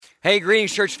Hey,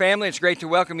 greetings, church family. It's great to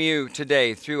welcome you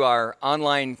today through our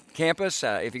online campus.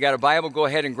 If you got a Bible, go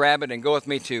ahead and grab it and go with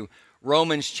me to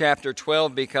Romans chapter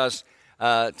 12 because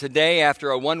today, after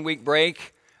a one-week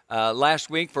break, last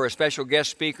week for a special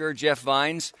guest speaker, Jeff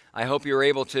Vines, I hope you were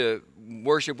able to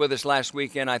worship with us last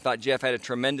weekend. I thought Jeff had a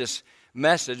tremendous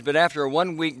message. But after a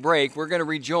one-week break, we're going to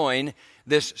rejoin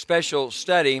this special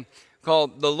study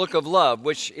called The Look of Love,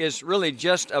 which is really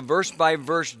just a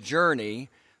verse-by-verse journey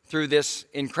through this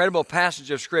incredible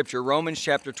passage of Scripture, Romans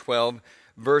chapter 12,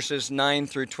 verses 9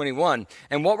 through 21.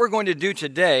 And what we're going to do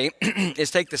today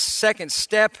is take the second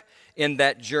step in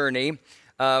that journey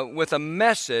with a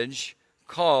message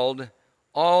called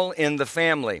All in the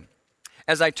Family.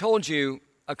 As I told you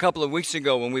a couple of weeks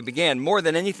ago when we began, more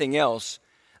than anything else,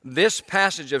 this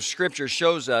passage of Scripture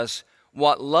shows us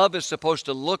what love is supposed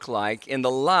to look like in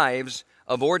the lives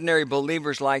of ordinary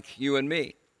believers like you and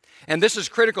me. And this is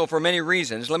critical for many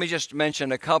reasons. Let me just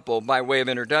mention a couple by way of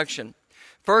introduction.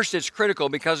 First, it's critical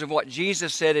because of what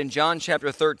Jesus said in John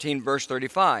chapter 13, verse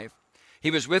 35.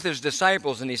 He was with his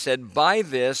disciples and he said, "By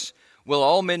this will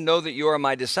all men know that you are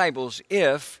my disciples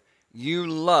if you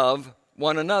love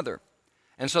one another."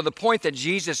 And so the point that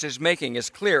Jesus is making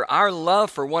is clear. Our love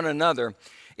for one another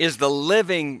is the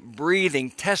living,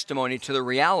 breathing testimony to the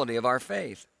reality of our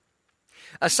faith.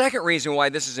 A second reason why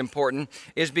this is important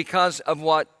is because of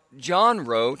what John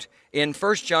wrote in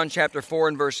 1 John chapter 4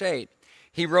 and verse 8.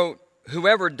 He wrote,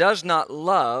 "Whoever does not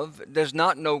love does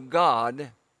not know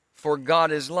God, for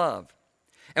God is love."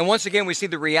 And once again, we see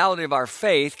the reality of our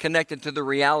faith connected to the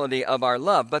reality of our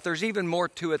love. But there's even more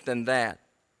to it than that.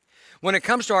 When it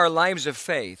comes to our lives of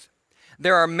faith,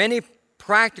 there are many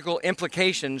practical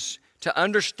implications to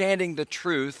understanding the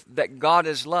truth that God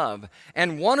is love.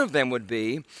 And one of them would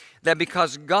be that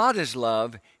because God is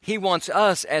love, He wants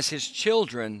us as His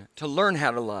children to learn how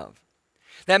to love.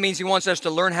 That means He wants us to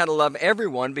learn how to love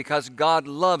everyone because God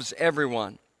loves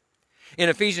everyone. In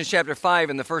Ephesians chapter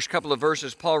 5, in the first couple of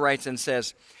verses, Paul writes and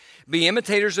says, "Be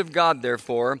imitators of God,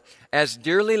 therefore, as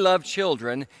dearly loved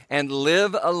children, and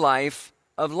live a life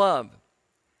of love."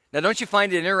 Now, don't you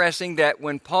find it interesting that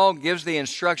when Paul gives the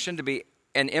instruction to be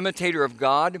an imitator of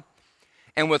God,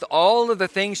 and with all of the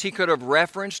things he could have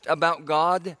referenced about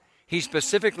God, he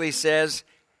specifically says,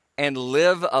 "and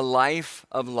live a life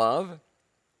of love"?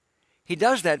 He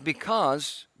does that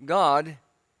because God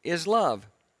is love.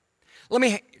 Let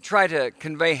me try to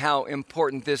convey how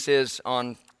important this is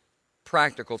on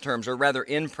practical terms, or rather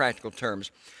in practical terms.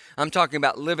 I'm talking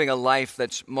about living a life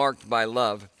that's marked by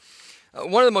love.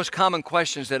 One of the most common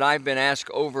questions that I've been asked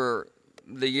over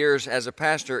the years as a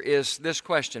pastor is this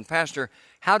question: "Pastor,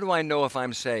 how do I know if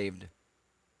I'm saved?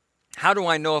 How do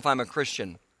I know if I'm a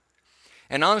Christian?"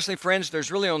 And honestly, friends,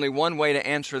 there's really only one way to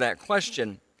answer that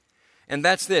question, and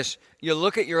that's this: you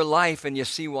look at your life and you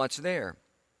see what's there.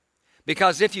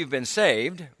 Because if you've been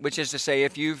saved, which is to say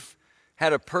if you've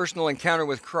had a personal encounter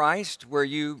with Christ where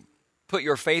you put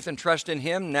your faith and trust in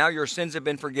Him, now your sins have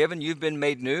been forgiven, you've been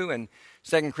made new. And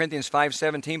 2 Corinthians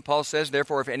 5:17, Paul says,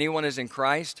 "Therefore, if anyone is in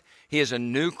Christ, he is a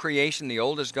new creation. The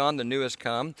old is gone, the new has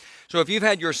come." So if you've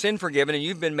had your sin forgiven and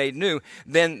you've been made new,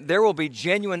 then there will be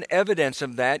genuine evidence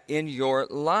of that in your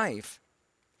life.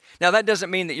 Now, that doesn't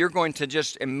mean that you're going to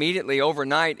just immediately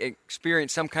overnight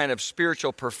experience some kind of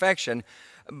spiritual perfection,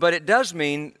 but it does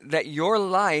mean that your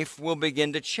life will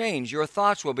begin to change. Your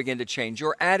thoughts will begin to change.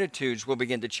 Your attitudes will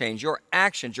begin to change. Your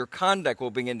actions, your conduct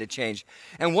will begin to change.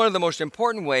 And one of the most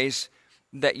important ways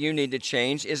that you need to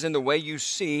change is in the way you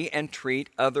see and treat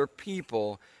other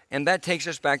people. And that takes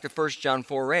us back to 1 John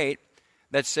 4:8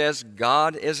 that says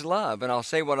God is love. And I'll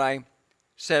say what I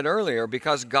said earlier: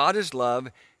 because God is love,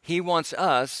 He wants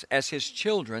us as His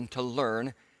children to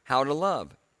learn how to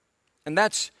love. And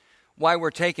that's why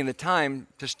we're taking the time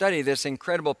to study this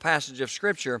incredible passage of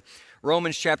Scripture,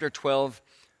 Romans chapter 12,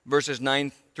 verses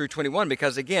 9 through 21,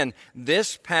 because again,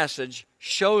 this passage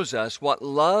shows us what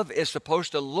love is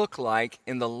supposed to look like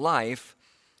in the life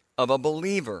of a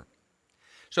believer.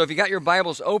 So if you got your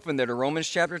Bibles open there to Romans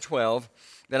chapter 12,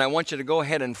 then I want you to go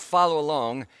ahead and follow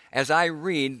along as I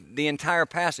read the entire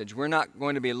passage. We're not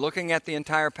going to be looking at the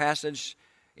entire passage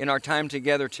in our time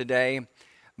together today,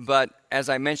 but as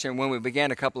I mentioned when we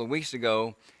began a couple of weeks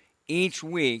ago, each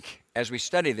week as we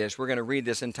study this, we're going to read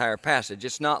this entire passage.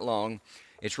 It's not long.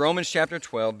 It's Romans chapter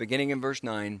 12, beginning in verse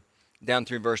 9, down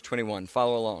through verse 21.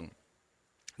 Follow along.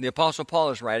 The Apostle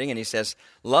Paul is writing, and he says,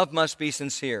 "Love must be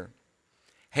sincere.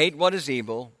 Hate what is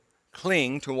evil.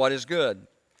 Cling to what is good.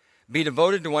 Be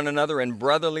devoted to one another in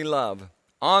brotherly love.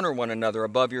 Honor one another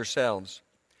above yourselves.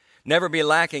 Never be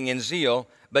lacking in zeal,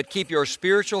 but keep your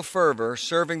spiritual fervor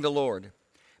serving the Lord.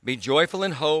 Be joyful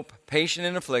in hope, patient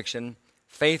in affliction,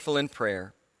 faithful in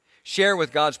prayer, share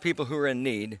with God's people who are in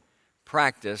need,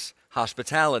 practice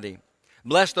hospitality.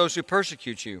 Bless those who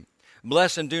persecute you.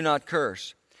 Bless and do not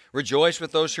curse. Rejoice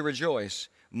with those who rejoice.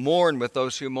 Mourn with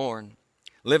those who mourn.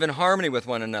 Live in harmony with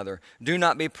one another. Do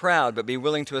not be proud, but be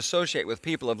willing to associate with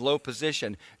people of low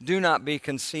position. Do not be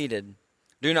conceited.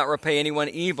 Do not repay anyone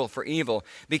evil for evil.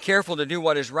 Be careful to do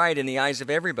what is right in the eyes of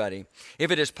everybody. If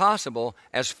it is possible,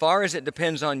 as far as it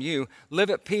depends on you, live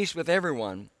at peace with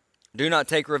everyone. Do not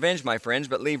take revenge, my friends,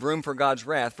 but leave room for God's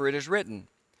wrath, for it is written,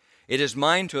 "It is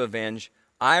mine to avenge.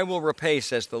 I will repay,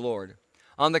 says the Lord."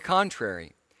 On the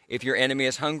contrary, if your enemy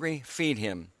is hungry, feed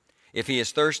him. If he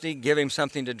is thirsty, give him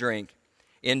something to drink.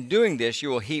 In doing this, you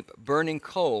will heap burning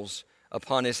coals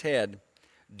upon his head.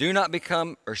 Do not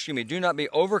be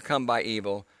overcome by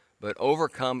evil, but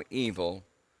overcome evil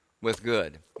with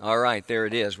good. All right, there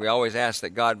it is. We always ask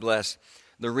that God bless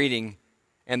the reading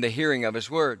and the hearing of his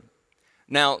word.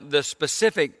 Now, the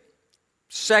specific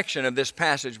section of this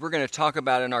passage we're going to talk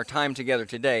about in our time together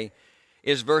today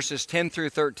is verses 10 through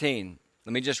 13.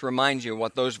 Let me just remind you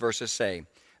what those verses say.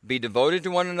 Be devoted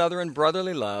to one another in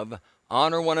brotherly love.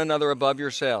 Honor one another above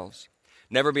yourselves.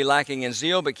 Never be lacking in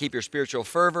zeal, but keep your spiritual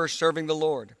fervor, serving the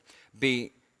Lord.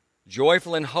 Be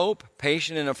joyful in hope,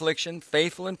 patient in affliction,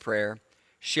 faithful in prayer.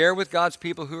 Share with God's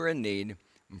people who are in need,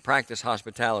 and practice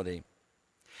hospitality.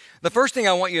 The first thing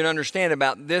I want you to understand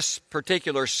about this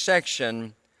particular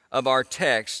section of our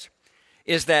text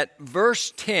is that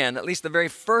verse 10, at least the very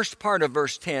first part of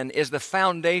verse 10, is the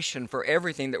foundation for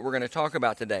everything that we're going to talk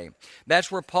about today.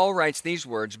 That's where Paul writes these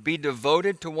words, "Be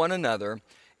devoted to one another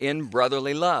in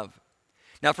brotherly love."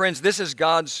 Now, friends, this is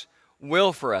God's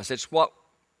will for us. It's what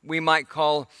we might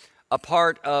call a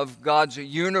part of God's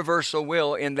universal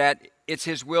will, in that it's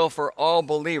his will for all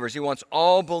believers. He wants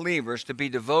all believers to be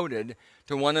devoted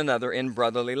to one another in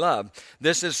brotherly love.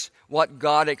 This is what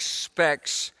God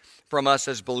expects from us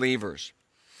as believers.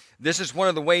 This is one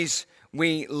of the ways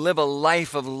we live a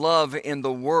life of love in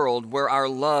the world, where our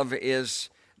love is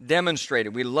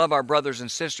demonstrated. We love our brothers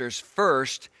and sisters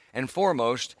first and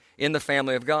foremost in the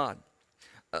family of God.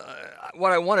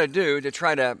 What I want to do to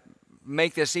try to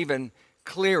make this even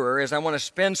clearer is I want to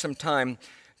spend some time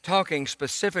talking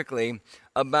specifically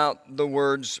about the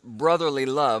words brotherly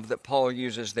love that Paul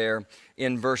uses there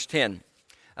in verse 10.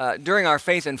 During our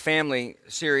Faith and Family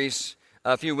series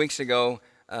a few weeks ago,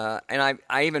 and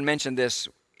I even mentioned this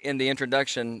in the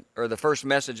introduction or the first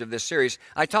message of this series,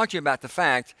 I talked to you about the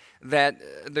fact that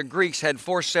the Greeks had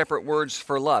 4 separate words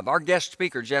for love. Our guest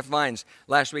speaker, Jeff Vines,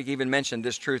 last week even mentioned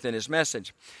this truth in his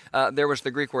message. There was the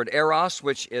Greek word eros,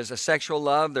 which is a sexual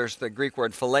love. There's the Greek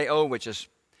word phileo, which is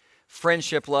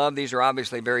friendship love. These are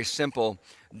obviously very simple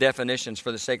definitions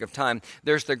for the sake of time.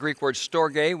 There's the Greek word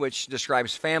storge, which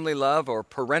describes family love or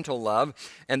parental love.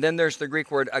 And then there's the Greek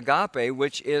word agape,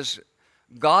 which is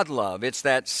God love. It's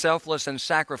that selfless and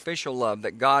sacrificial love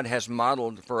that God has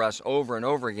modeled for us over and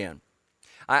over again.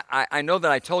 I know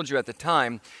that I told you at the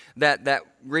time that that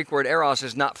Greek word eros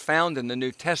is not found in the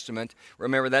New Testament.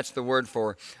 Remember, that's the word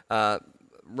for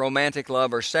romantic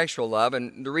love or sexual love.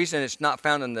 And the reason it's not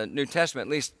found in the New Testament,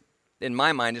 at least in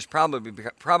my mind, is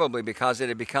probably because it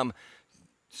had become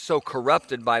so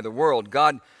corrupted by the world.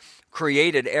 God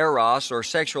created eros, or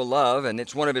sexual love, and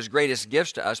it's one of his greatest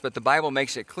gifts to us, but the Bible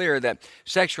makes it clear that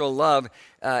sexual love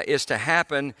is to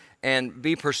happen and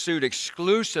be pursued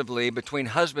exclusively between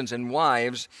husbands and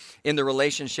wives in the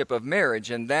relationship of marriage,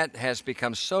 and that has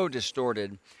become so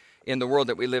distorted in the world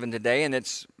that we live in today, and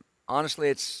it's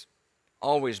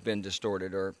always been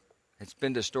distorted, or it's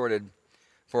been distorted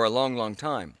for a long, long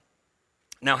time.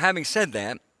 Now, having said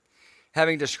that,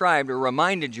 having described or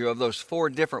reminded you of those 4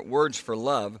 different words for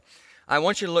love, I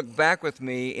want you to look back with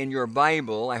me in your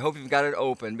Bible. I hope you've got it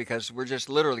open, because we're just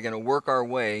literally going to work our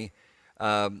way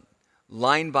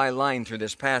line by line through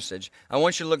this passage. I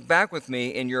want you to look back with me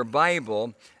in your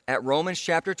Bible at Romans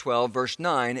chapter 12, verse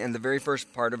 9, and the very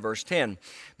first part of verse 10,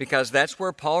 because that's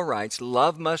where Paul writes,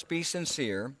 "Love must be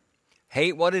sincere,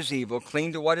 hate what is evil,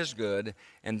 cling to what is good,"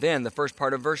 and then the first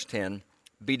part of verse 10,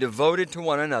 "Be devoted to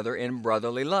one another in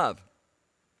brotherly love."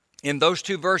 In those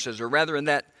 2 verses, or rather in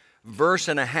that verse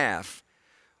and a half,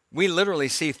 we literally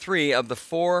see 3 of the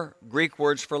 4 Greek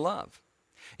words for love.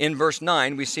 In verse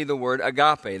 9, we see the word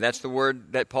agape. That's the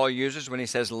word that Paul uses when he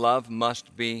says love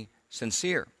must be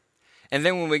sincere. And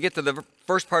then when we get to the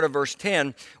first part of verse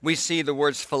 10, we see the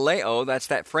words phileo, that's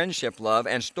that friendship love,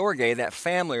 and storge, that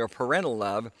family or parental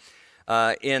love,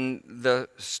 in the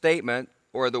statement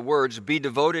or the words, "Be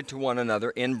devoted to one another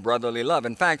in brotherly love."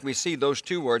 In fact, we see those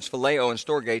 2 words, phileo and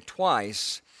storge,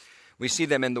 twice. We see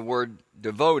them in the word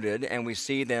devoted, and we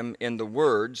see them in the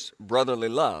words brotherly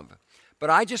love. But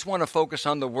I just want to focus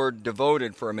on the word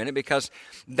devoted for a minute because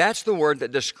that's the word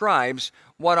that describes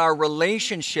what our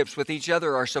relationships with each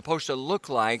other are supposed to look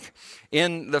like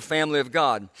in the family of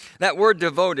God. That word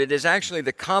devoted is actually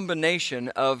the combination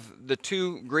of the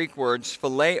two Greek words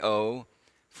phileo,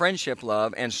 friendship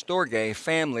love, and storge,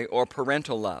 family or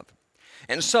parental love.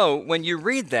 And so when you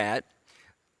read that,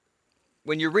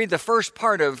 when you read the first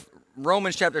part of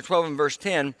Romans chapter 12 and verse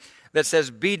 10, that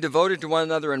says, be devoted to one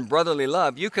another in brotherly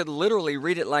love, you could literally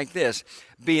read it like this: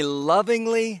 be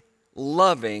lovingly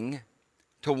loving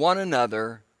to one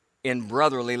another in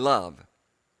brotherly love.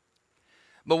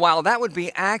 But while that would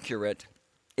be accurate,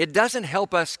 it doesn't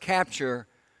help us capture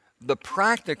the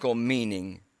practical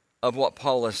meaning of what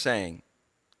Paul is saying.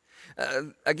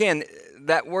 Again,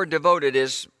 that word devoted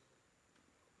is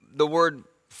the word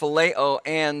phileo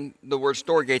and the word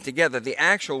storge together. The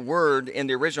actual word in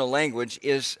the original language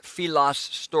is philos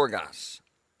storgos.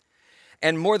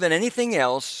 And more than anything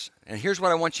else, and here's what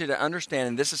I want you to understand,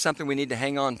 and this is something we need to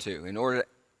hang on to in order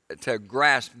to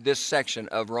grasp this section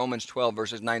of Romans 12,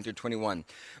 verses 9 through 21.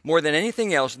 More than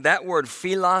anything else, that word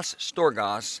philos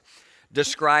storgos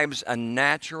describes a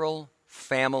natural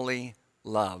family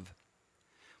love.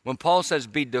 When Paul says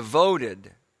be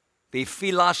devoted, be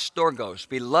philos storgos,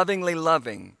 be lovingly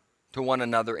loving to one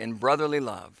another in brotherly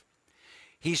love,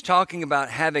 he's talking about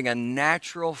having a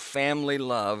natural family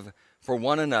love for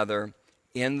one another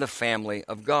in the family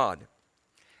of God.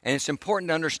 And it's important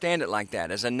to understand it like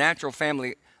that, as a natural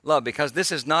family love, because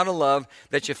this is not a love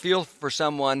that you feel for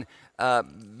someone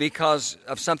because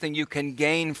of something you can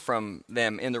gain from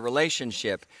them in the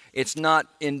relationship. It's not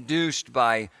induced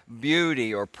by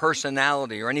beauty or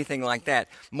personality or anything like that.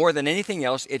 More than anything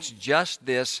else, it's just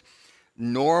this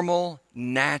normal,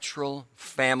 natural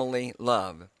family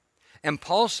love. And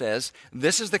Paul says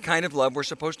this is the kind of love we're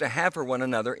supposed to have for one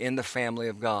another in the family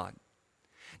of God.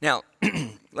 Now,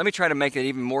 let me try to make it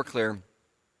even more clear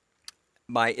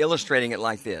by illustrating it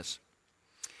like this.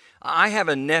 I have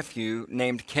a nephew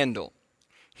named Kendall.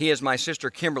 He is my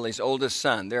sister Kimberly's oldest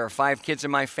son. There are 5 kids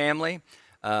in my family.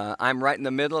 I'm right in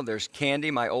the middle. There's Candy,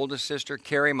 my oldest sister,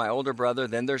 Carrie, my older brother.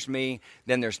 Then there's me.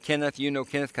 Then there's Kenneth. You know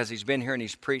Kenneth because he's been here and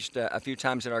he's preached a few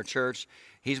times at our church.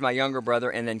 He's my younger brother.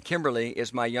 And then Kimberly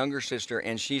is my younger sister,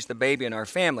 and she's the baby in our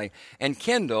family. And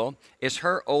Kendall is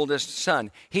her oldest son.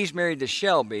 He's married to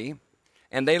Shelby,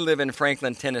 and they live in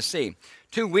Franklin, Tennessee.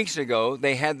 2 weeks ago,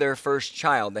 they had their first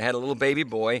child. They had a little baby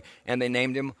boy, and they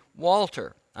named him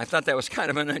Walter. I thought that was kind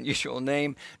of an unusual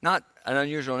name. Not an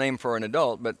unusual name for an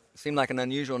adult, but seemed like an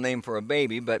unusual name for a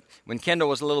baby. But when Kendall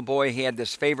was a little boy, he had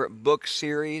this favorite book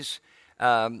series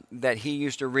that he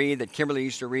used to read, that Kimberly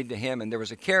used to read to him. And there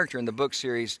was a character in the book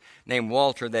series named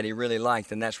Walter that he really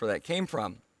liked, and that's where that came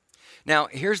from. Now,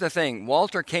 here's the thing.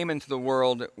 Walter came into the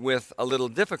world with a little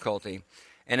difficulty.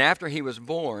 And after he was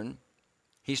born,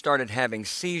 he started having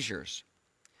seizures.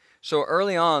 So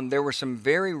early on, there were some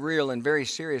very real and very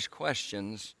serious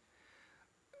questions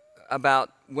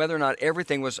about whether or not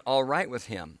everything was all right with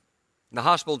him. The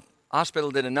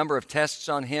hospital did a number of tests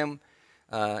on him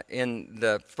in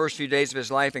the first few days of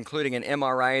his life, including an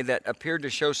MRI that appeared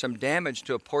to show some damage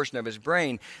to a portion of his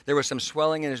brain. There was some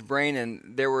swelling in his brain,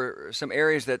 and there were some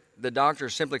areas that the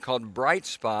doctors simply called bright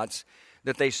spots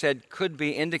that they said could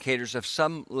be indicators of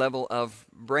some level of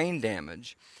brain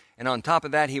damage. And on top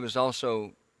of that, he was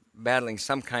also battling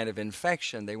some kind of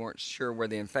infection. They weren't sure where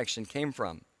the infection came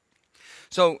from.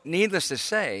 So, needless to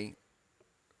say,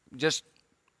 just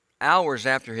hours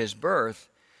after his birth,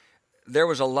 there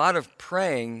was a lot of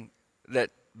praying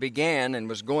that began and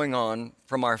was going on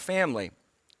from our family.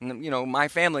 And, you know, my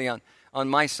family on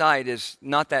my side is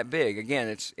not that big. Again,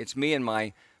 it's me and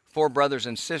my 4 brothers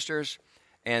and sisters,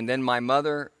 and then my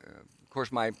mother. Of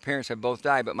course, my parents have both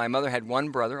died, but my mother had one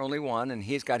brother, only one, and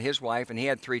he's got his wife, and he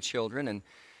had 3 children,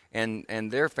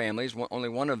 and their families. Only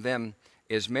one of them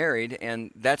is married, and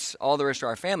that's all there is to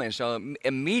our family. And so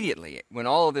immediately, when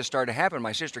all of this started to happen,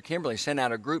 my sister Kimberly sent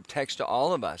out a group text to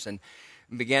all of us and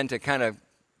began to kind of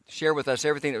share with us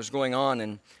everything that was going on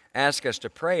and ask us to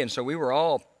pray. And so we were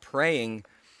all praying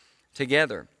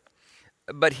together.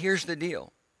 But here's the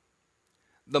deal.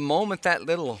 The moment that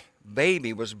little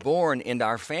baby was born into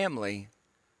our family,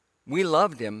 we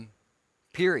loved him,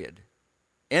 period.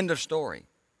 End of story.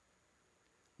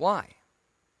 Why?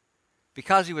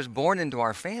 Because he was born into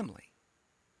our family.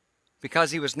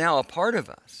 Because he was now a part of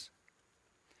us.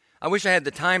 I wish I had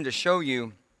the time to show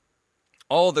you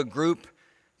all the group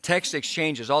text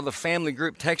exchanges, all the family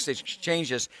group text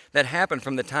exchanges that happened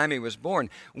from the time he was born.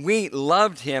 We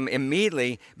loved him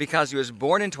immediately because he was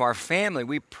born into our family.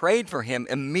 We prayed for him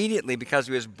immediately because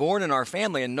he was born in our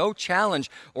family, and no challenge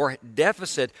or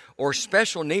deficit or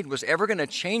special need was ever going to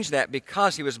change that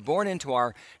because he was born into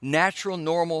our natural,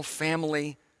 normal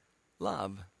family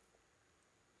love.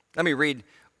 Let me read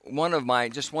one of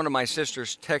my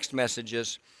sister's text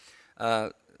messages.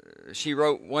 She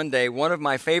wrote one day, one of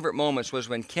my favorite moments was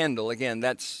when Kendall, again,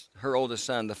 that's her oldest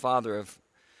son, the father of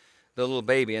the little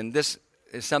baby, and this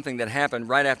is something that happened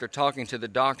right after talking to the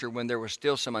doctor when there was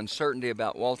still some uncertainty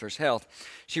about Walter's health.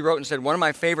 She wrote and said, one of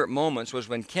my favorite moments was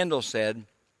when Kendall said,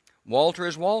 Walter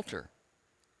is Walter.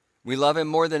 We love him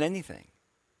more than anything,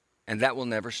 and that will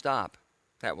never stop.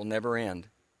 That will never end.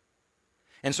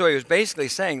 And so he was basically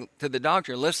saying to the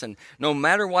doctor, listen, no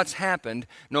matter what's happened,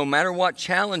 no matter what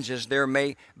challenges there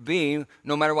may be,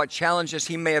 no matter what challenges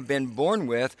he may have been born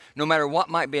with, no matter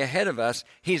what might be ahead of us,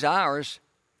 he's ours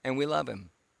and we love him.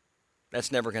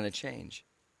 That's never going to change.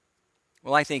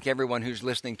 Well, I think everyone who's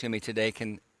listening to me today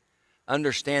can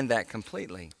understand that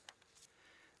completely.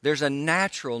 There's a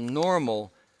natural,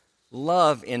 normal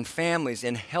love in families,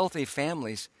 in healthy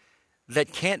families,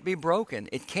 that can't be broken.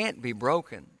 It can't be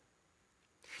broken.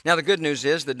 Now, the good news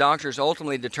is the doctors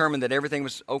ultimately determined that everything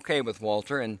was okay with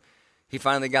Walter, and he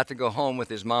finally got to go home with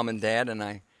his mom and dad, and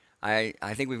I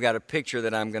think we've got a picture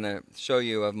that I'm going to show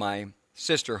you of my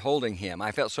sister holding him.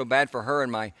 I felt so bad for her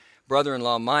and my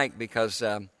brother-in-law, Mike, because,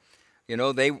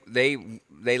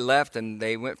 they left and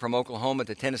they went from Oklahoma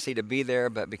to Tennessee to be there,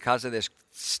 but because of this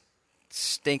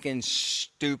stinking,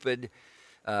 stupid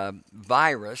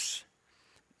virus,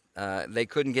 they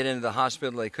couldn't get into the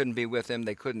hospital. They couldn't be with him.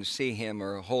 They couldn't see him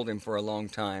or hold him for a long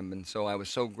time. And so I was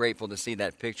so grateful to see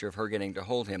that picture of her getting to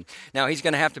hold him. Now, he's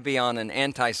going to have to be on an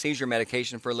anti-seizure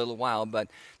medication for a little while, but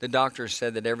the doctor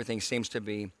said that everything seems to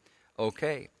be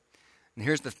okay. And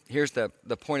here's the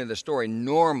point of the story.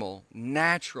 Normal,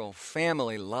 natural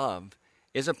family love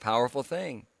is a powerful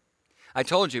thing. I've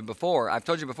told you before,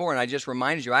 and I just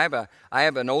reminded you, I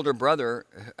have an older brother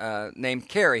named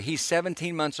Kerry. He's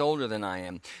 17 months older than I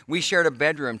am. We shared a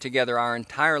bedroom together our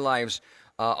entire lives,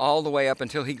 all the way up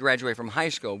until he graduated from high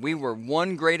school. We were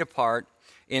one grade apart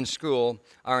in school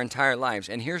our entire lives.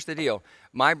 And here's the deal.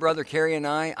 My brother Kerry and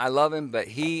I love him, but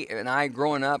he and I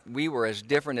growing up, we were as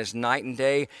different as night and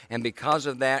day. And because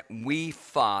of that, we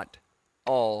fought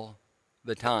all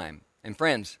the time. And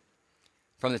friends,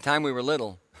 from the time we were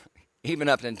little, even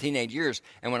up in teenage years.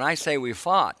 And when I say we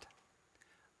fought,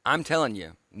 I'm telling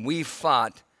you, we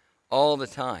fought all the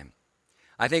time.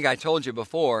 I think I told you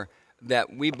before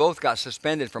that we both got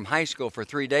suspended from high school for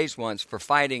 3 days once for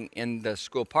fighting in the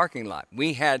school parking lot.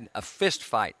 We had a fist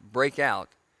fight break out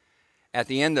at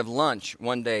the end of lunch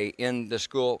one day in the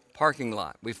school parking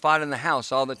lot. We fought in the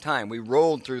house all the time. We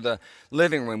rolled through the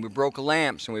living room. We broke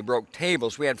lamps and we broke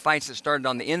tables. We had fights that started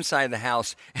on the inside of the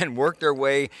house and worked their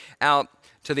way out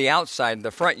to the outside, the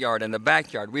front yard and the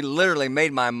backyard. We literally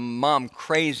made my mom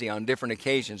crazy on different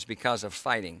occasions because of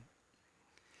fighting.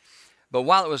 But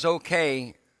while it was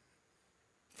okay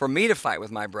for me to fight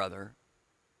with my brother,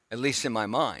 at least in my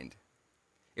mind,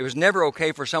 it was never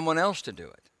okay for someone else to do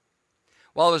it.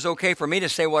 While it was okay for me to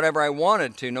say whatever I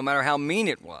wanted to, no matter how mean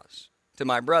it was to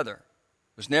my brother,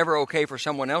 it was never okay for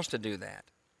someone else to do that.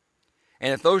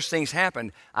 And if those things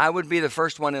happened, I would be the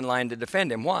first one in line to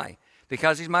defend him. Why?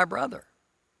 Because he's my brother.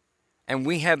 And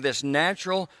we have this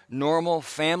natural, normal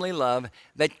family love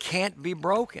that can't be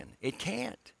broken. It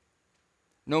can't.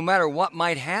 No matter what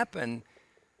might happen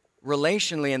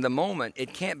relationally in the moment,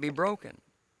 it can't be broken.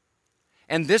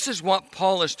 And this is what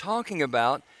Paul is talking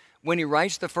about when he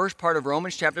writes the first part of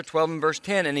Romans chapter 12 and verse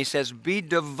 10. And he says, be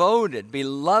devoted, be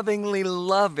lovingly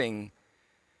loving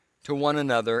to one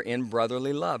another in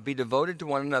brotherly love. Be devoted to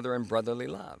one another in brotherly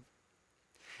love.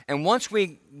 And once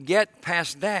we get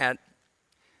past that,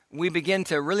 we begin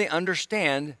to really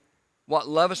understand what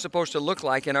love is supposed to look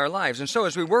like in our lives. And so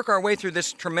as we work our way through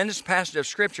this tremendous passage of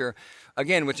Scripture,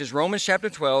 again, which is Romans chapter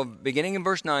 12, beginning in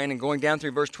verse 9 and going down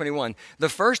through verse 21, the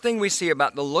first thing we see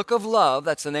about the look of love,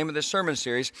 that's the name of this sermon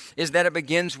series, is that it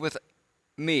begins with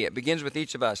me. It begins with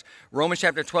each of us. Romans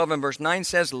chapter 12 and verse 9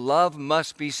 says, love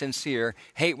must be sincere,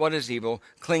 hate what is evil,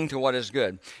 cling to what is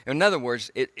good. In other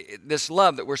words, this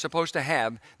love that we're supposed to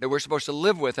have, that we're supposed to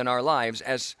live with in our lives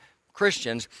as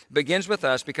Christians, begins with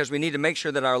us because we need to make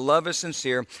sure that our love is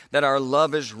sincere, that our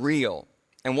love is real.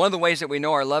 And one of the ways that we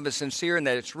know our love is sincere and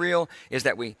that it's real is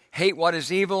that we hate what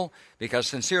is evil, because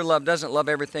sincere love doesn't love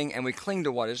everything, and we cling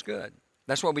to what is good.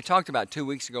 That's what we talked about 2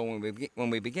 weeks ago when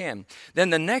we began. Then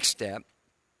the next step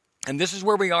And this is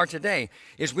where we are today,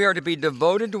 is we are to be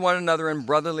devoted to one another in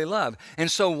brotherly love.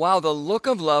 And so while the look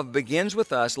of love begins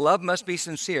with us, love must be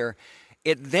sincere,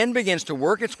 it then begins to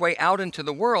work its way out into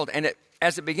the world. And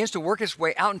as it begins to work its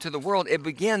way out into the world, it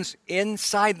begins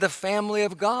inside the family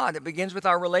of God. It begins with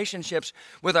our relationships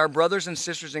with our brothers and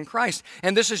sisters in Christ.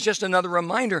 And this is just another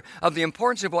reminder of the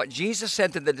importance of what Jesus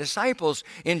said to the disciples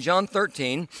in John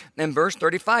 13 and verse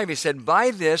 35. He said,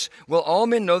 "By this will all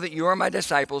men know that you are my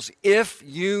disciples, if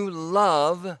you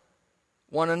love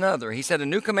one another." He said, "A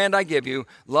new command I give you,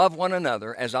 love one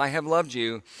another as I have loved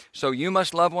you, so you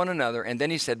must love one another." And then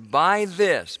he said, by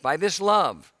this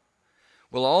love,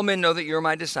 will all men know that you're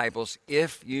my disciples,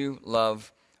 if you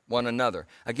love one another.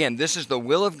 Again, this is the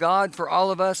will of God for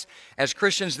all of us. As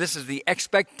Christians, this is the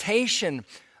expectation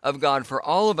of God for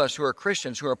all of us who are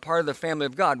Christians, who are part of the family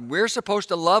of God. We're supposed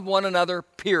to love one another,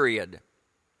 period.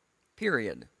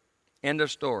 Period. End of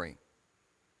story.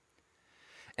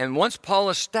 And once Paul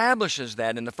establishes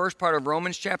that in the first part of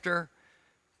Romans chapter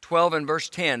 12 and verse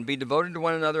 10, be devoted to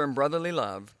one another in brotherly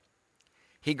love,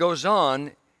 he goes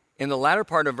on in the latter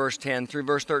part of verse 10 through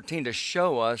verse 13 to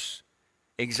show us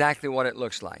exactly what it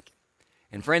looks like.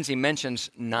 And friends, he mentions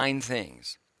 9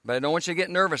 things. But I don't want you to get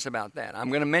nervous about that. I'm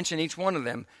going to mention each one of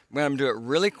them. I'm going to do it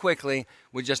really quickly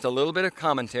with just a little bit of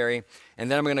commentary. And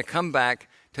then I'm going to come back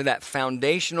to that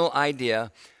foundational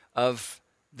idea of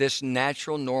this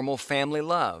natural, normal family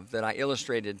love that I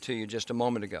illustrated to you just a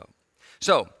moment ago.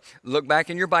 So, look back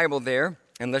in your Bible there,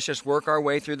 and let's just work our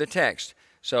way through the text.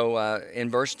 So, in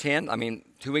verse 10,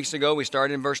 2 weeks ago, we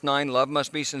started in verse 9, love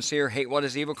must be sincere, hate what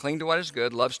is evil, cling to what is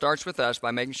good. Love starts with us by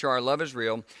making sure our love is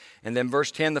real. And then verse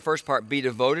 10, the first part, be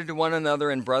devoted to one another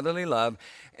in brotherly love.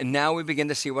 And now we begin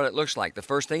to see what it looks like. The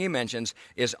first thing he mentions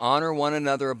is honor one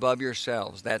another above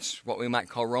yourselves. That's what we might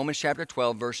call Romans chapter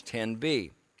 12, verse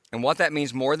 10b. And what that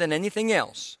means more than anything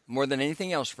else,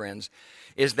 friends,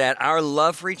 is that our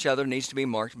love for each other needs to be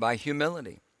marked by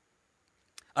humility.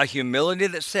 A humility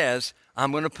that says,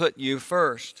 I'm going to put you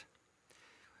first.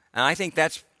 And I think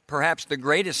that's perhaps the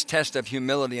greatest test of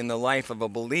humility in the life of a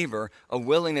believer, a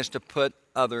willingness to put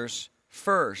others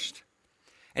first.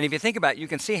 And if you think about it, you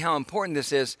can see how important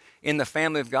this is in the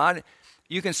family of God.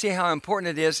 You can see how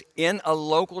important it is in a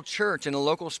local church, in a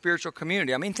local spiritual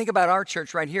community. Think about our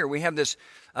church right here. We have this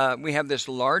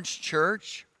large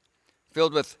church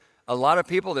filled with a lot of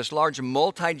people, this large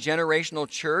multi-generational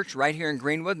church right here in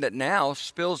Greenwood that now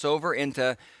spills over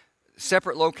into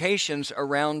separate locations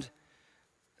around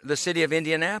the city of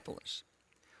Indianapolis.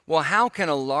 Well, how can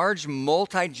a large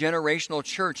multi-generational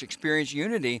church experience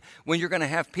unity when you're going to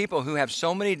have people who have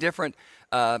so many different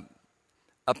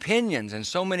opinions and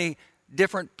so many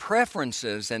different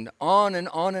preferences and on and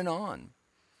on and on?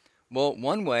 Well,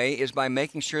 one way is by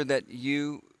making sure that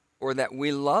that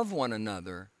we love one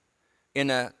another in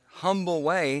a humble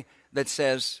way that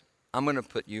says, I'm going to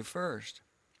put you first.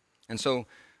 And so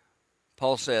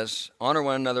Paul says, honor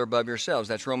one another above yourselves.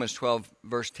 That's Romans 12,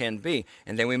 verse 10b.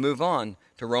 And then we move on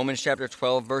to Romans chapter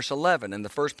 12, verse 11. And the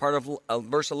first part of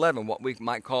verse 11, what we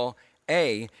might call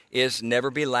A, is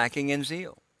never be lacking in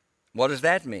zeal. What does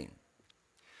that mean?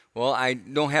 Well, I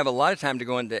don't have a lot of time to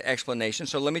go into explanation,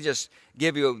 so let me just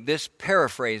give you this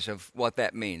paraphrase of what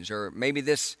that means, or maybe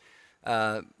this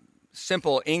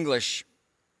simple English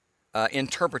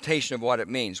interpretation of what it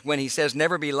means. When he says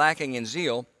never be lacking in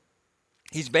zeal,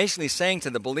 he's basically saying to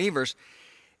the believers,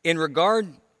 in regard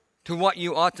to what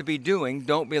you ought to be doing,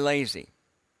 don't be lazy.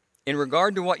 In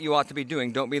regard to what you ought to be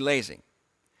doing, don't be lazy.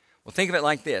 Well, think of it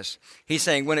like this. He's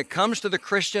saying when it comes to the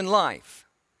Christian life,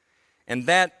 and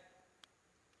that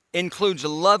includes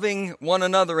loving one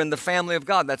another in the family of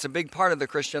God. That's a big part of the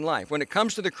Christian life. When it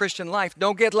comes to the Christian life,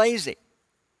 don't get lazy.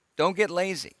 Don't get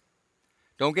lazy.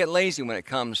 Don't get lazy when it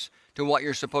comes to what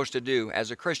you're supposed to do as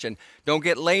a Christian. Don't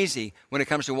get lazy when it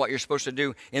comes to what you're supposed to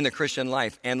do in the Christian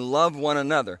life, and love one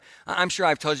another. I'm sure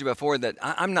I've told you before that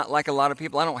I'm not like a lot of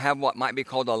people. I don't have what might be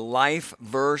called a life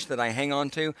verse that I hang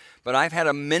on to, but I've had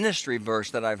a ministry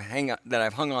verse that I've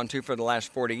hung on to for the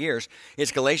last 40 years.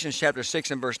 It's Galatians chapter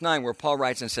 6 and verse 9, where Paul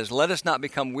writes and says, let us not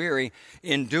become weary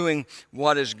in doing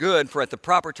what is good, for at the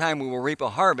proper time we will reap a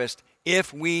harvest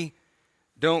if we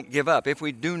don't give up, if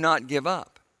we do not give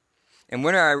up. And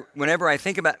whenever I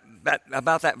think about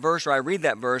that verse, or I read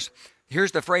that verse,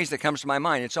 here's the phrase that comes to my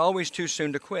mind. It's always too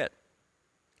soon to quit.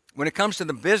 When it comes to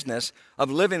the business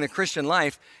of living the Christian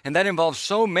life, and that involves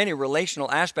so many relational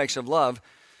aspects of love,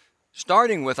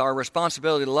 starting with our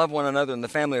responsibility to love one another in the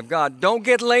family of God, don't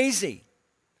get lazy.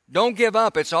 Don't give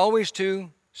up. It's always too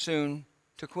soon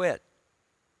to quit.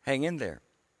 Hang in there.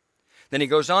 Then he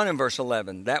goes on in verse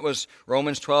 11. That was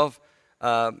Romans 12,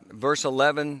 verse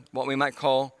 11, what we might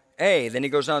call A. Then he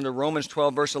goes on to Romans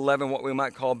 12, verse 11, what we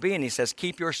might call B, and he says,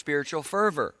 keep your spiritual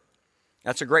fervor.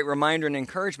 That's a great reminder and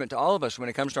encouragement to all of us when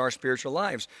it comes to our spiritual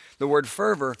lives. The word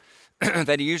fervor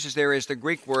that he uses there is the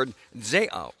Greek word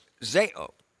zeo.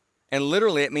 And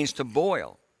literally it means to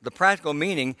boil. The practical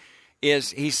meaning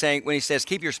is he's saying, when he says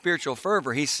keep your spiritual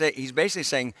fervor, he's basically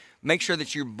saying make sure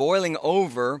that you're boiling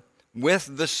over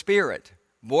with the Spirit.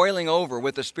 Boiling over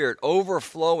with the Spirit.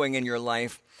 Overflowing in your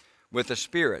life with the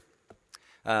Spirit.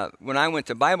 When I went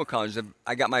to Bible college,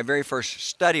 I got my very first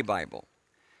study Bible.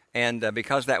 And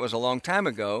because that was a long time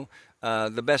ago,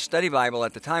 the best study Bible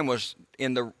at the time was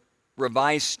in the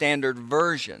Revised Standard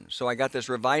Version. So I got this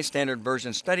Revised Standard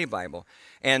Version study Bible.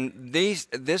 And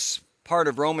this part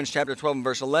of Romans chapter 12 and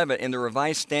verse 11 in the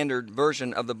Revised Standard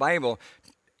Version of the Bible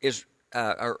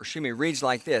reads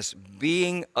like this: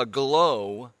 being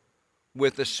aglow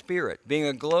with the Spirit. Being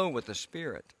aglow with the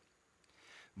Spirit.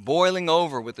 Boiling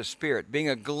over with the Spirit, being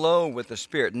aglow with the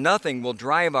Spirit. Nothing will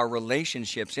drive our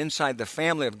relationships inside the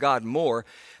family of God more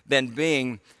than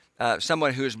being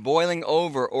someone who is boiling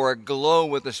over or aglow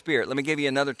with the Spirit. Let me give you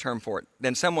another term for it.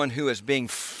 Than someone who is being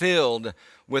filled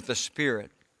with the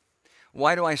Spirit.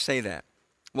 Why do I say that?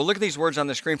 Well, look at these words on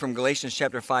the screen from Galatians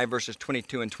chapter 5, verses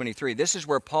 22 and 23. This is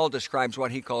where Paul describes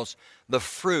what he calls the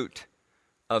fruit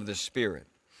of the Spirit.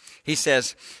 He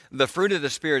says, the fruit of the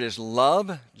Spirit is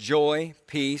love, joy,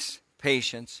 peace,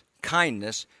 patience,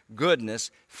 kindness, goodness,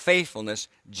 faithfulness,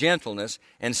 gentleness,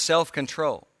 and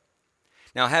self-control.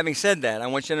 Now, having said that, I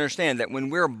want you to understand that when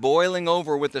we're boiling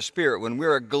over with the Spirit, when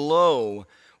we're aglow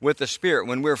with the Spirit,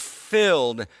 when we're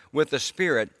filled with the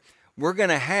Spirit, we're going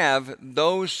to have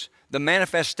the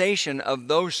manifestation of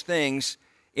those things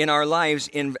in our lives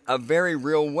in a very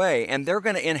real way. And they're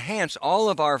going to enhance all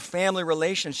of our family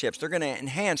relationships. They're going to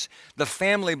enhance the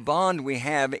family bond we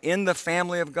have in the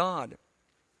family of God.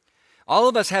 All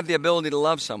of us have the ability to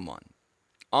love someone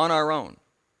on our own.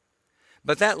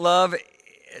 But that love,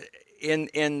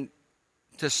 to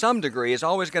some degree, is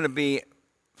always going to be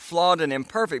flawed and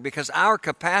imperfect because our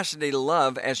capacity to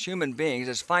love as human beings,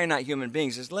 as finite human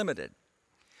beings, is limited.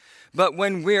 But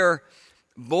when we're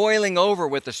boiling over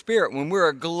with the Spirit, when we're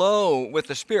aglow with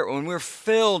the Spirit, when we're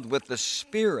filled with the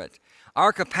Spirit,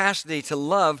 our capacity to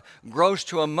love grows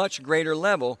to a much greater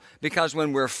level because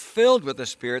when we're filled with the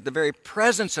Spirit, the very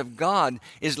presence of God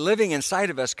is living inside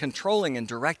of us, controlling and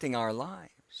directing our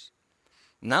lives.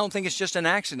 And I don't think it's just an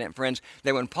accident, friends,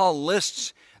 that when Paul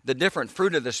lists the different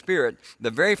fruit of the Spirit,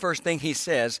 the very first thing he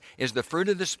says is the fruit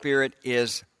of the Spirit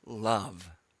is love.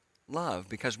 Love,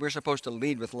 because we're supposed to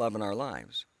lead with love in our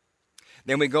lives.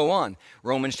 Then we go on.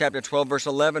 Romans chapter 12, verse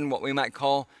 11, what we might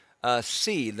call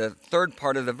C, the third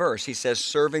part of the verse. He says,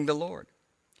 serving the Lord.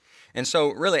 And so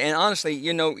really, and honestly,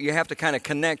 you have to kind of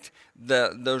connect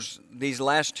these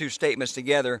last two statements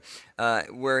together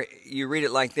where you read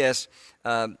it like this,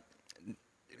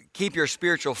 keep your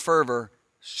spiritual fervor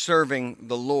serving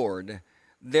the Lord.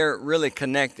 They're really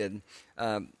connected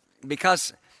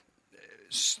because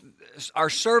our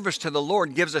service to the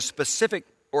Lord gives a specific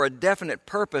or a definite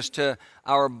purpose to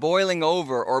our boiling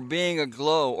over or being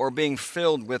aglow or being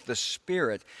filled with the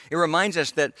Spirit. It reminds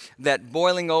us that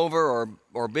boiling over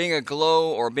or being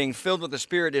aglow or being filled with the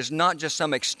Spirit is not just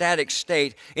some ecstatic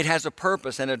state. It has a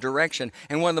purpose and a direction.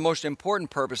 And one of the most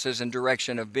important purposes and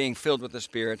direction of being filled with the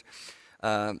Spirit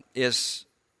is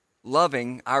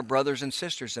loving our brothers and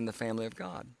sisters in the family of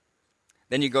God.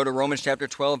 Then you go to Romans chapter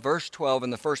 12, verse 12, in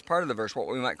the first part of the verse, what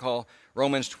we might call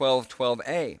Romans 12,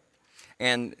 12a.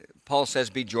 And Paul says,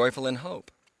 be joyful in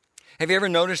hope. Have you ever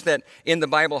noticed that in the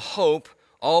Bible, hope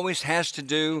always has to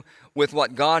do with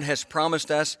what God has promised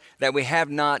us that we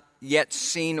have not yet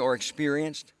seen or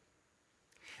experienced?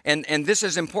 And this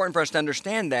is important for us to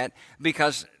understand that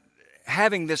because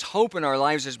having this hope in our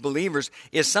lives as believers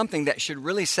is something that should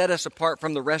really set us apart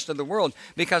from the rest of the world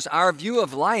because our view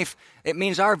of life, it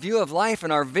means our view of life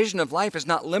and our vision of life is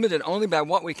not limited only by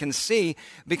what we can see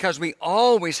because we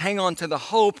always hang on to the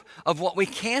hope of what we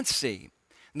can't see.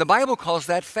 And the Bible calls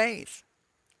that faith.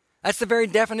 That's the very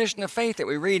definition of faith that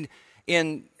we read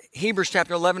in Hebrews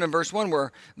chapter 11 and verse 1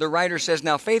 where the writer says,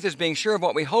 now faith is being sure of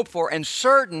what we hope for and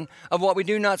certain of what we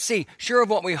do not see. Sure of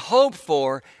what we hope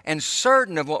for and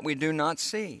certain of what we do not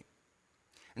see.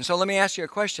 And so let me ask you a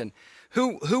question.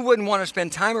 Who wouldn't want to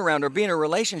spend time around or be in a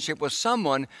relationship with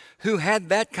someone who had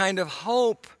that kind of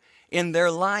hope in their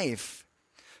life?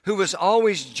 Who was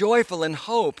always joyful in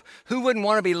hope? Who wouldn't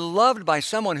want to be loved by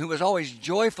someone who was always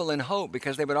joyful in hope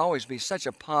because they would always be such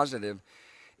a positive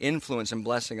influence and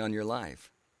blessing on your life?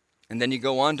 And then you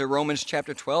go on to Romans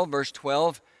chapter 12, verse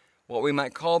 12, what we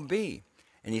might call B.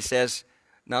 And he says,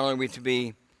 not only are we to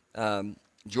be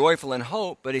joyful in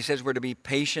hope, but he says we're to be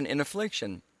patient in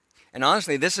affliction. And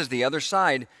honestly, this is the other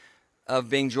side of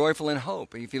being joyful in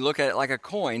hope. If you look at it like a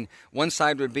coin, one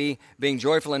side would be being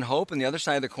joyful in hope, and the other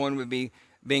side of the coin would be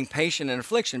being patient in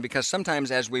affliction, because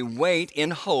sometimes as we wait in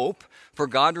hope for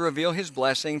God to reveal his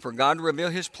blessing, for God to reveal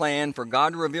his plan, for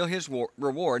God to reveal his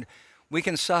reward, we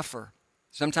can suffer.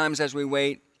 Sometimes as we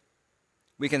wait,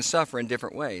 we can suffer in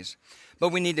different ways. But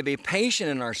we need to be patient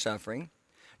in our suffering,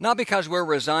 not because we're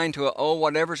resigned to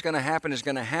whatever's going to happen is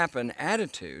going to happen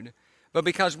attitude, but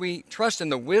because we trust in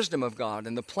the wisdom of God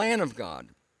and the plan of God.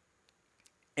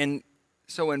 And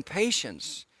so in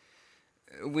patience,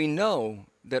 we know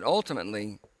that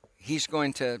ultimately he's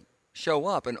going to show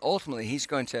up, and ultimately he's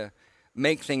going to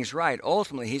make things right.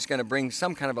 Ultimately, he's going to bring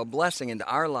some kind of a blessing into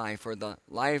our life or the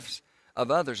lives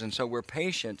of others. And so we're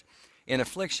patient in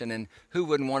affliction. And who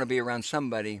wouldn't want to be around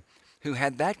somebody who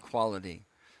had that quality?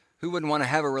 Who wouldn't want to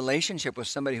have a relationship with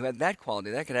somebody who had that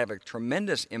quality? That could have a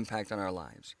tremendous impact on our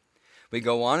lives. We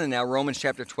go on, and now Romans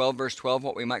chapter 12, verse 12,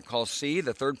 what we might call C,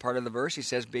 the third part of the verse, he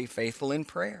says, be faithful in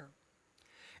prayer.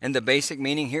 And the basic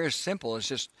meaning here is simple. It's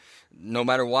just no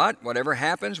matter what, whatever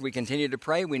happens, we continue to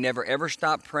pray. We never, ever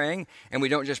stop praying. And we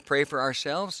don't just pray for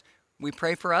ourselves. We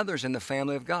pray for others in the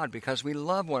family of God because we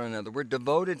love one another. We're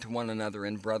devoted to one another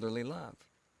in brotherly love.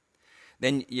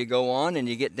 Then you go on and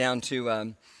you get down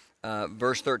to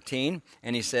verse 13,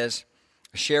 and he says,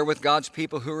 share with God's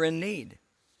people who are in need.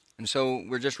 And so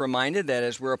we're just reminded that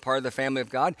as we're a part of the family of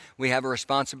God, we have a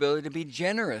responsibility to be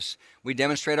generous. We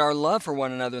demonstrate our love for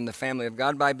one another in the family of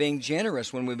God by being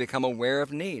generous when we become aware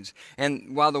of needs.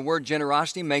 And while the word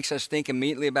generosity makes us think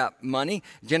immediately about money,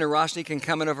 generosity can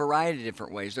come in a variety of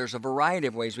different ways. There's a variety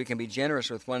of ways we can be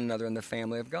generous with one another in the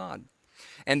family of God.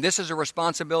 And this is a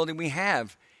responsibility we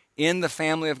have in the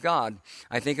family of God.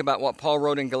 I think about what Paul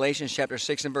wrote in Galatians chapter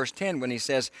 6 and verse 10 when he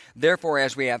says, therefore,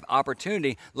 as we have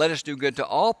opportunity, let us do good to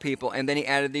all people. And then he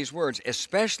added these words,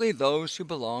 especially those who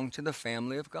belong to the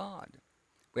family of God.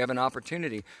 We have an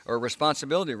opportunity, or a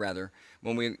responsibility rather,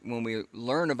 when we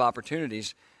learn of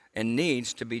opportunities and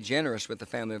needs to be generous with the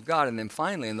family of God. And then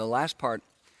finally, in the last part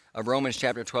of Romans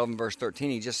chapter 12 and verse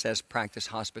 13, he just says, practice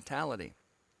hospitality.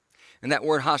 And that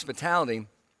word hospitality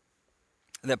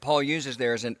that Paul uses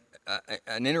there is an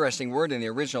interesting word in the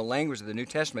original language of the New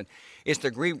Testament. It's the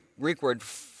Greek word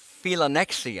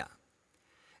philonexia.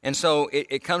 And so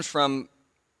it comes from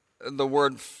the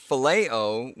word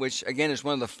phileo, which again is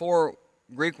one of the four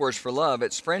Greek words for love.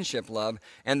 It's friendship love.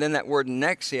 And then that word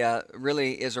nexia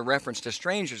really is a reference to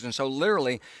strangers. And so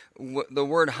literally the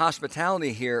word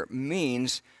hospitality here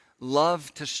means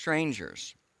love to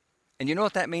strangers. And you know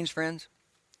what that means, friends?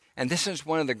 And this is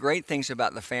one of the great things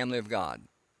about the family of God.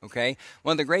 Okay?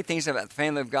 One of the great things about the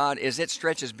family of God is it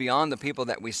stretches beyond the people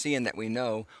that we see and that we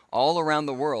know all around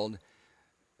the world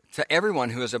to everyone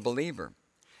who is a believer.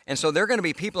 And so there are going to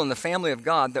be people in the family of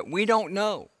God that we don't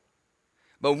know,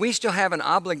 but we still have an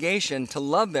obligation to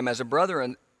love them as a brother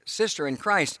and sister in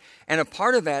Christ. And a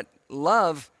part of that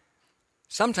love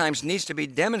sometimes needs to be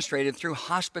demonstrated through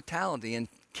hospitality and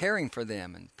caring for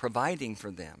them and providing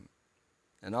for them,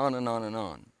 and on and on and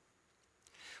on.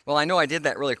 Well, I know I did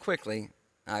that really quickly.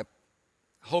 I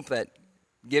hope that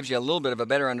gives you a little bit of a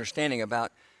better understanding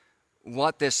about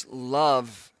what this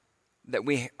love that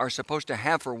we are supposed to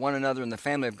have for one another in the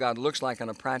family of God looks like on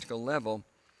a practical level.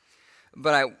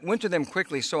 But I went to them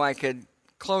quickly so I could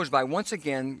close by once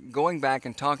again going back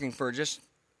and talking for just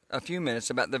a few minutes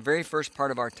about the very first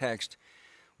part of our text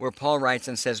where Paul writes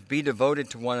and says, be devoted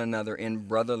to one another in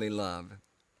brotherly love.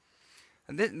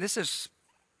 And this is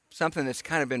something that's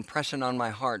kind of been pressing on my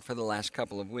heart for the last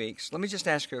couple of weeks. Let me just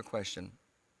ask you a question.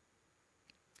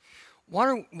 What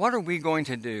are we going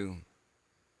to do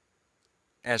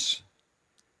as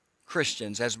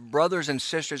Christians, as brothers and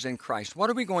sisters in Christ? What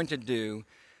are we going to do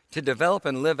to develop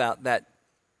and live out that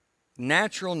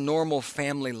natural, normal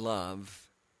family love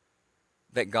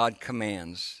that God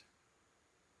commands?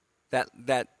 That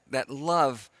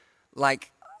love,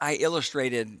 like I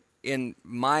illustrated in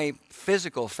my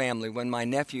physical family when my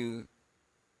nephew's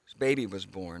baby was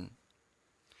born.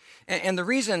 And the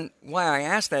reason why I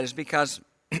ask that is because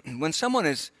when someone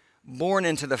is born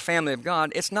into the family of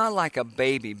God, it's not like a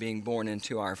baby being born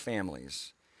into our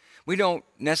families. We don't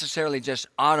necessarily just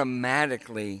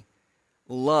automatically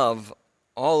love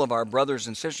all of our brothers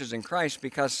and sisters in Christ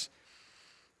because,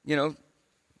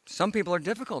 some people are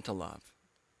difficult to love.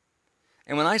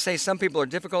 And when I say some people are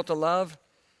difficult to love,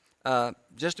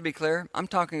 just to be clear, I'm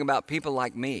talking about people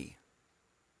like me,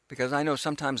 because I know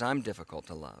sometimes I'm difficult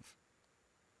to love.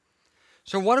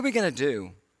 So what are we going to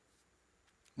do?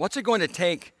 What's it going to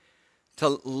take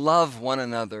to love one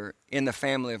another in the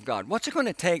family of God? What's it going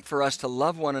to take for us to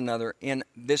love one another in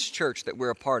this church that we're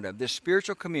a part of, this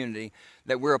spiritual community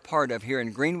that we're a part of here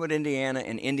in Greenwood, Indiana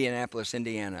and Indianapolis,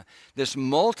 Indiana? This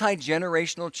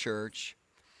multi-generational church,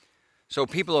 so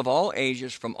people of all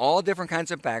ages, from all different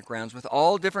kinds of backgrounds, with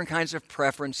all different kinds of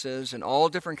preferences and all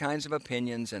different kinds of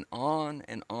opinions, and on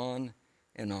and on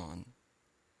and on.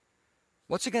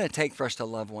 What's it going to take for us to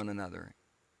love one another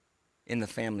in the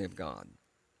family of God?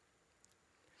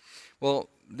 Well,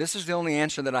 this is the only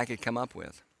answer that I could come up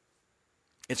with.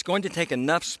 It's going to take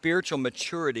enough spiritual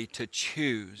maturity to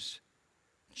choose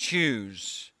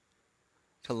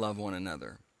to love one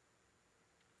another.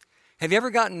 Have you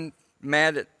ever gotten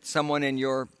mad at someone in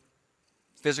your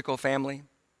physical family?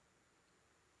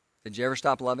 Did you ever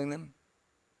stop loving them?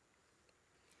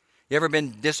 You ever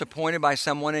been disappointed by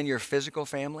someone in your physical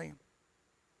family?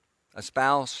 A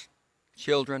spouse,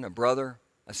 children, a brother,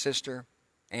 a sister,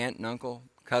 aunt and uncle,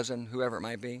 cousin, whoever it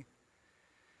might be?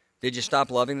 Did you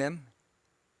stop loving them?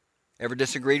 Ever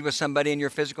disagreed with somebody in your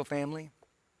physical family?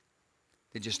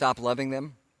 Did you stop loving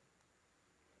them?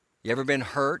 You ever been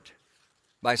hurt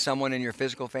by someone in your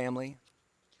physical family?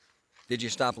 Did you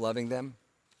stop loving them?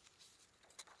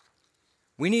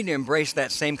 We need to embrace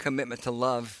that same commitment to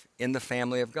love in the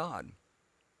family of God.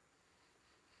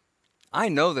 I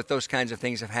know that those kinds of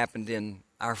things have happened in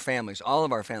our families, all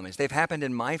of our families. They've happened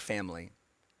in my family.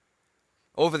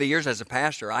 Over the years as a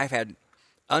pastor, I've had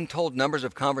untold numbers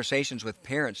of conversations with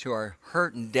parents who are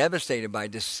hurt and devastated by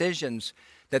decisions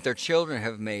that their children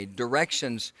have made,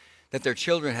 directions that their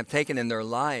children have taken in their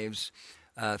lives,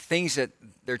 things that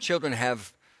their children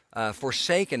have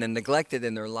forsaken and neglected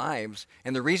in their lives.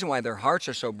 And the reason why their hearts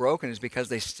are so broken is because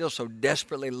they still so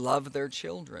desperately love their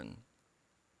children.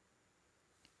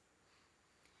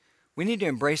 We need to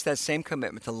embrace that same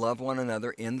commitment to love one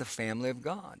another in the family of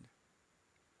God.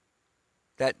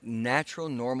 That natural,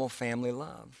 normal family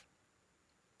love.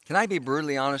 Can I be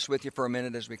brutally honest with you for a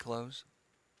minute as we close?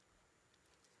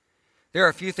 There are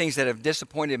a few things that have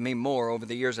disappointed me more over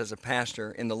the years as a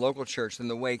pastor in the local church than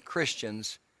the way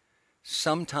Christians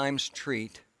sometimes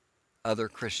treat other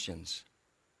Christians.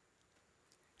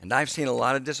 And I've seen a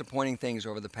lot of disappointing things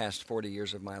over the past 40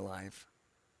 years of my life.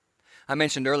 I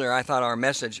mentioned earlier I thought our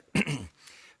message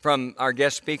from our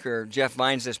guest speaker, Jeff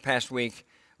Vines, this past week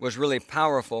was really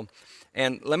powerful.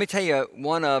 And let me tell you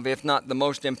one of, if not the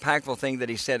most impactful thing that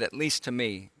he said, at least to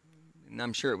me, and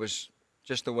I'm sure it was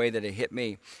just the way that it hit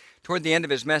me. Toward the end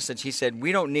of his message, he said,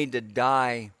 we don't need to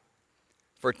die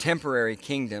for temporary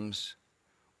kingdoms.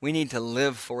 We need to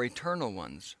live for eternal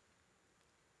ones.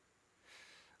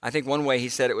 I think one way he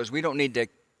said it was, we don't need to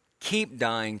keep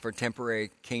dying for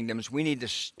temporary kingdoms. We need to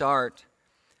start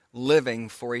living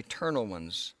for eternal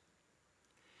ones.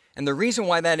 And the reason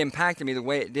why that impacted me the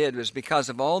way it did was because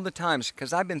of all the times,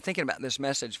 because I've been thinking about this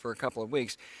message for a couple of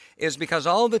weeks, is because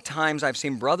all the times I've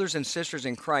seen brothers and sisters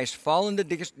in Christ fall into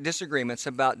disagreements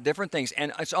about different things,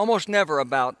 and it's almost never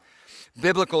about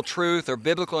biblical truth or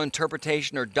biblical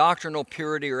interpretation or doctrinal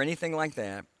purity or anything like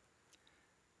that.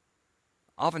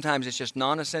 Oftentimes it's just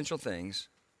non-essential things,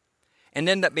 and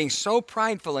end up being so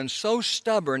prideful and so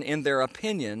stubborn in their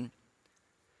opinion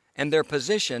and their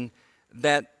position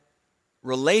that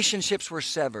relationships were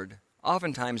severed,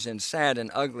 oftentimes in sad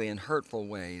and ugly and hurtful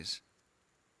ways.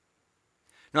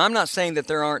 Now, I'm not saying that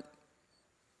there aren't,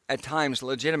 at times,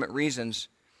 legitimate reasons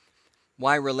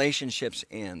why relationships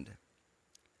end.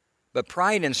 But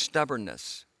pride and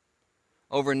stubbornness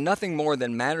over nothing more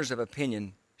than matters of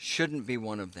opinion shouldn't be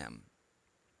one of them.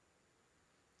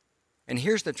 And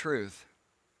here's the truth.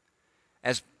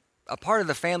 As a part of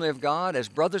the family of God, as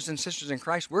brothers and sisters in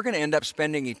Christ, we're going to end up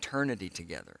spending eternity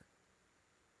together.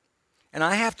 And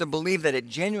I have to believe that it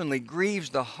genuinely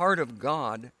grieves the heart of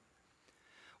God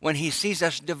when he sees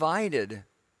us divided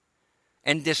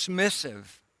and dismissive,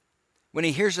 when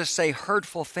he hears us say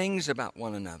hurtful things about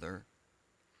one another.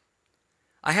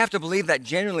 I have to believe that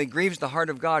genuinely grieves the heart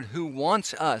of God, who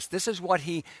wants us. This is what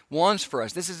he wants for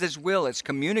us. This is his will. It's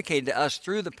communicated to us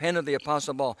through the pen of the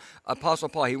Apostle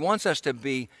Paul. He wants us to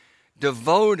be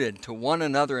devoted to one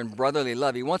another in brotherly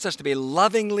love. He wants us to be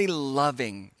lovingly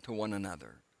loving to one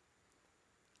another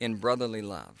in brotherly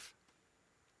love.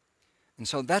 And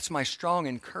so that's my strong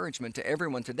encouragement to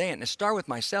everyone today, and to start with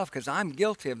myself, because I'm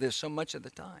guilty of this so much of the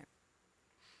time.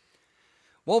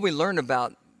 What we learn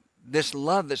about this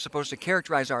love that's supposed to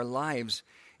characterize our lives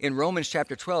in Romans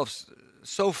chapter 12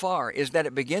 so far is that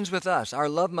it begins with us. Our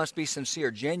love must be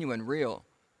sincere, genuine, real.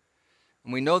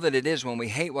 And we know that it is when we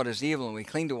hate what is evil and we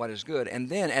cling to what is good. And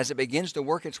then as it begins to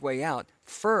work its way out,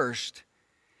 first,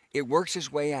 it works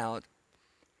its way out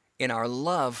in our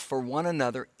love for one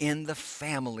another in the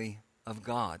family of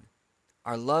God,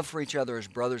 our love for each other as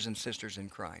brothers and sisters in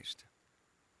Christ.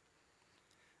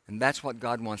 And that's what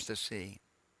God wants to see.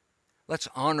 Let's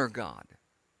honor God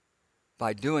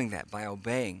by doing that, by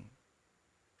obeying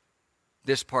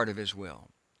this part of His will.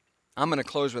 I'm going to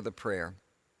close with a prayer.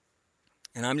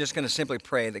 And I'm just going to simply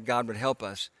pray that God would help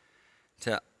us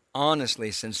to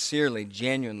honestly, sincerely,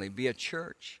 genuinely be a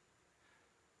church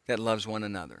that loves one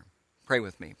another. Pray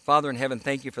with me. Father in heaven,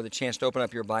 thank you for the chance to open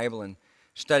up your Bible and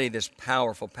study this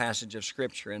powerful passage of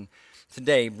Scripture. And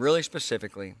today, really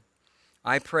specifically,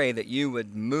 I pray that you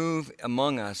would move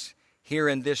among us here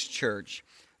in this church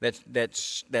that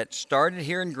started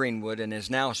here in Greenwood and has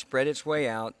now spread its way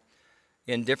out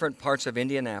in different parts of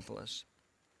Indianapolis.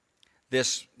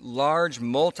 This large,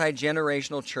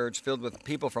 multi-generational church filled with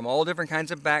people from all different kinds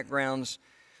of backgrounds,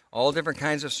 all different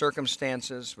kinds of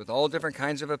circumstances, with all different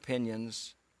kinds of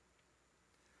opinions.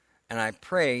 And I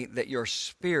pray that your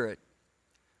Spirit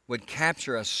would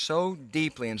capture us so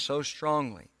deeply and so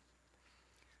strongly,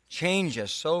 change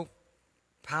us so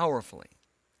powerfully,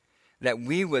 that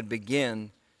we would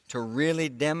begin to really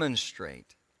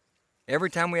demonstrate, every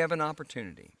time we have an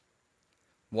opportunity,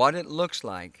 what it looks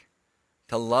like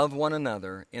to love one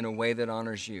another in a way that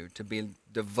honors you, to be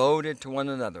devoted to one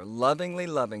another, lovingly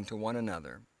loving to one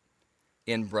another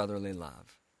in brotherly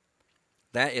love.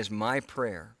 That is my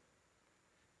prayer,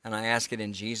 and I ask it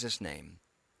in Jesus' name.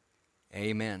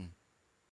 Amen.